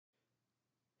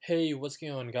Hey, what's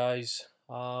going on, guys?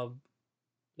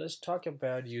 Let's talk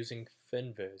about using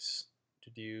finviz to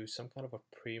do some kind of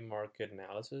a pre-market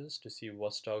analysis to see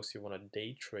what stocks you want to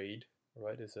day trade,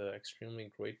 right? It's an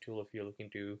extremely great tool if you're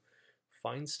looking to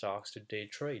find stocks to day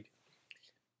trade.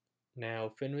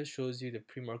 Now, finviz shows you the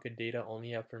pre-market data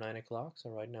only after 9 o'clock, so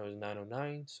right now is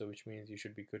 9:09, so which means you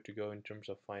should be good to go in terms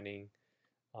of finding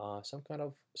some kind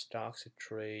of stocks to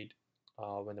trade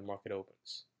when the market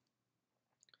opens.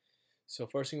 So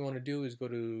first thing you want to do is go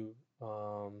to,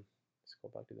 let's go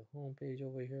back to the home page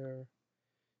over here.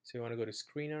 So you want to go to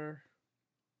screener.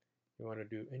 You want to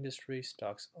do industry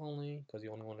stocks only because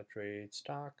you only want to trade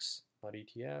stocks, not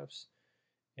ETFs,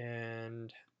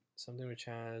 and something which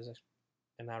has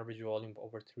an average volume of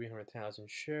over 300,000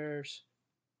 shares.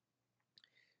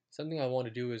 Something I want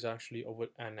to do is actually over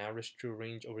an average true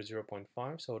range over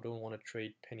 0.5. So I don't want to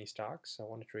trade penny stocks. I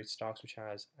want to trade stocks which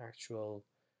has actual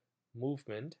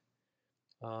movement.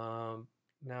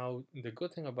 Now, the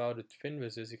good thing about it,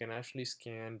 finviz, is you can actually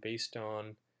scan based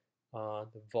on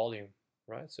the volume,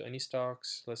 right? So any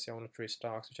stocks, let's say I want to trade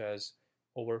stocks which has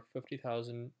over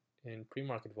 50,000 in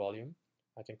pre-market volume,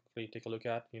 I can quickly take a look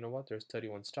at, you know what, there's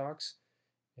 31 stocks,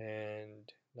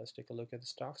 and let's take a look at the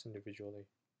stocks individually.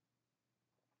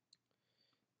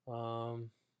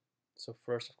 So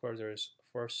first, of course, there's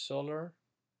First Solar,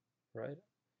 right?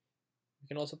 You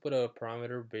can also put a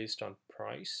parameter based on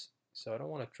price. So I don't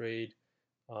want to trade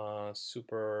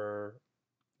super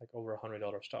like over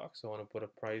 $100 stock. So I want to put a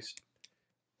price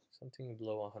something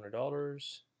below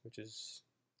 $100, which is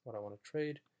what I want to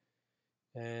trade.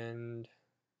 And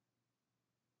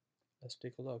let's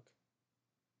take a look.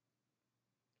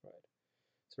 Right.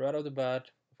 So right off the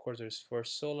bat, of course, there's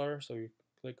First Solar. So you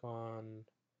click on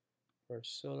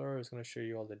First Solar. It's going to show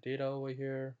you all the data over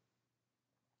here.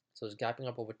 So it's gapping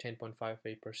up over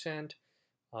 10.58%.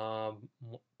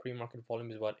 Pre-market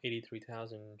volume is about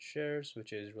 83,000 shares,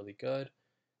 which is really good.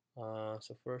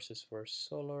 So first is First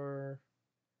Solar,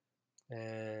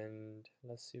 and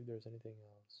let's see if there's anything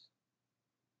else.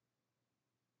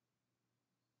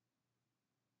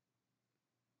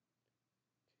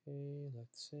 Okay,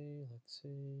 let's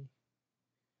see.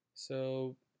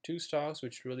 So two stocks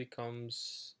which really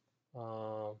comes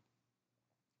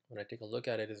when I take a look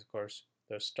at it is, of course,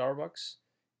 there's Starbucks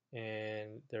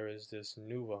and there is this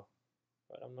Nuva.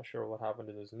 But I'm not sure what happened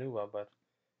to this Nuva, but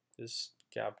this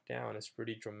gap down is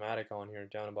pretty dramatic on here,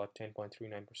 down about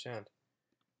 10.39%.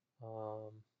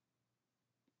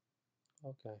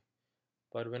 Okay.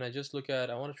 But when I just look at,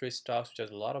 I want to trade stocks which has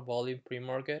a lot of volume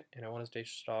pre-market, and I want to trade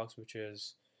stocks which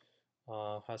is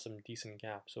has some decent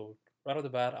gap. So right off the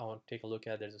bat, I want to take a look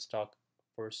at, there's a stock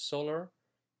First Solar,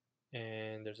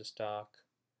 and there's a stock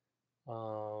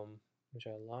which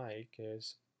I like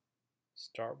is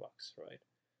Starbucks, right?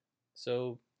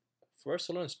 So First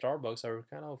Solar and Starbucks are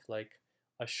kind of like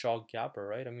a shock gapper,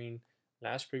 right? I mean,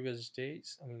 previous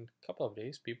days, I mean, a couple of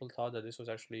days, people thought that this was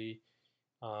actually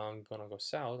gonna go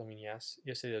south. I mean, yes,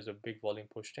 yesterday there's a big volume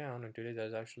push down, and today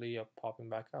there's actually a popping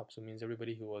back up. So it means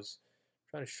everybody who was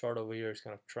trying to short over here is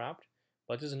kind of trapped.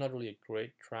 But this is not really a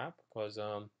great trap because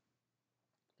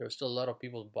there's still a lot of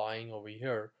people buying over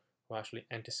here who actually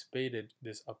anticipated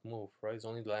this up move, right? It's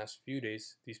only the last few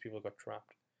days these people got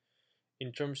trapped.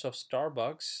 In terms of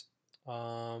Starbucks,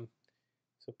 so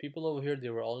people over here, they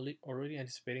were already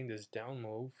anticipating this down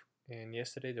move, and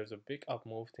yesterday there's a big up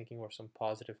move, thinking there were some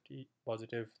positive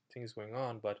things going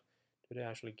on, but today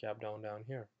actually gapped down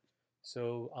here.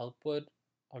 So I'll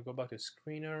go back to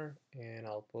screener and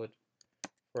I'll put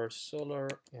First Solar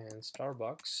and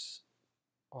Starbucks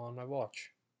on my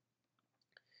watch.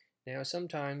 Now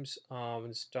sometimes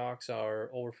when stocks are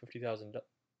over 50,000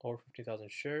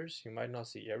 shares, you might not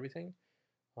see everything.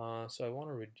 So I want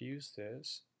to reduce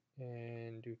this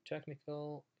and do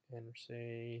technical and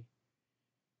say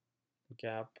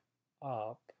gap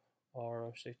up,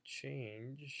 or say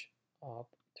change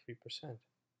up 3%.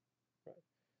 Right.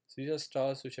 So these are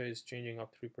stocks which is changing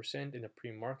up 3% in the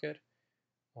pre-market.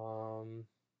 Trying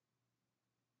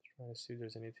to see if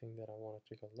there's anything that I want to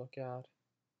take a look at.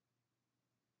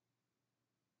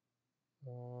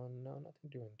 No,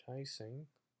 nothing too enticing.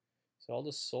 So all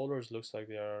the solars looks like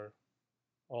they are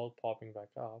all popping back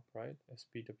up, right?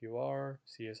 SPWR,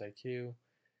 CSIQ,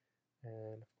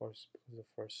 and of course because of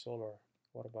First Solar.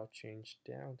 What about change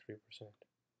down 3%?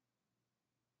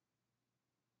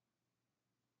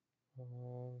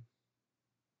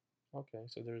 Okay,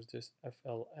 so there's this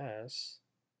FLS,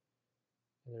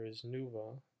 and there is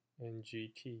Nuva and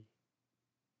GT.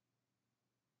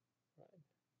 Right.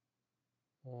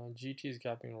 GT is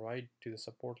gapping right to the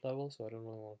support level, so I don't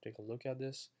really want to take a look at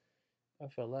this.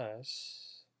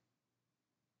 FLS,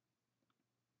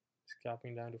 It's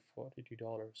gapping down to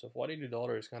 $42. So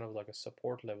 $42 is kind of like a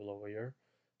support level over here.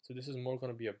 So this is more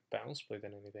going to be a bounce play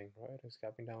than anything, right? It's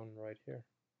gapping down right here,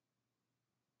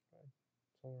 right?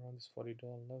 Somewhere around this $40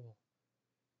 level.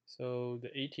 So the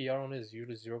ATR on it is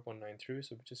usually 0.93,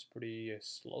 so which is pretty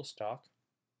slow stock.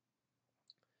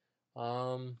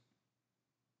 Let's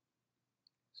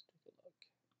take a look.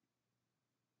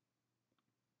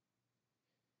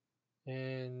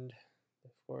 And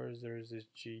of course, there's this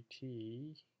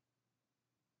GT.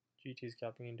 GT is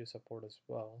gapping into support as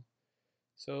well.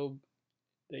 So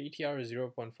the ATR is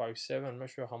 0.57. I'm not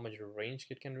sure how much range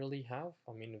it can really have.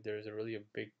 I mean, if there's a really a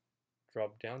big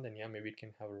drop down, then yeah, maybe it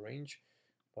can have a range,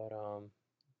 but don't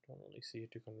really see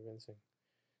it too convincing.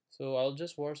 So I'll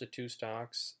just watch the two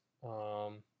stocks.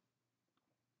 FLS.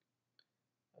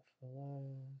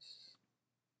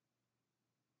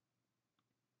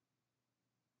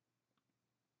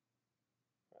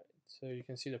 Right, so you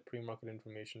can see the pre-market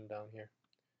information down here.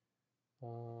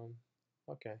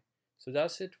 Okay, so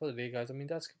that's it for the day, guys. I mean,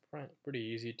 that's pretty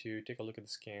easy to take a look at the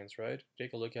scans, right?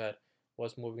 Take a look at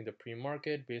what's moving the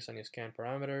pre-market based on your scan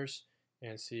parameters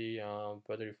and see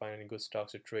whether you find any good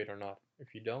stocks to trade or not.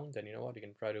 If you don't, then you know what, you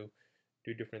can try to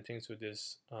do different things with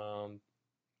this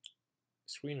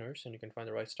screeners and you can find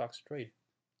the right stocks to trade.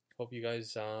 Hope you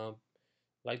guys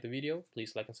like the video.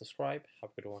 Please like and subscribe. Have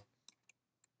a good one.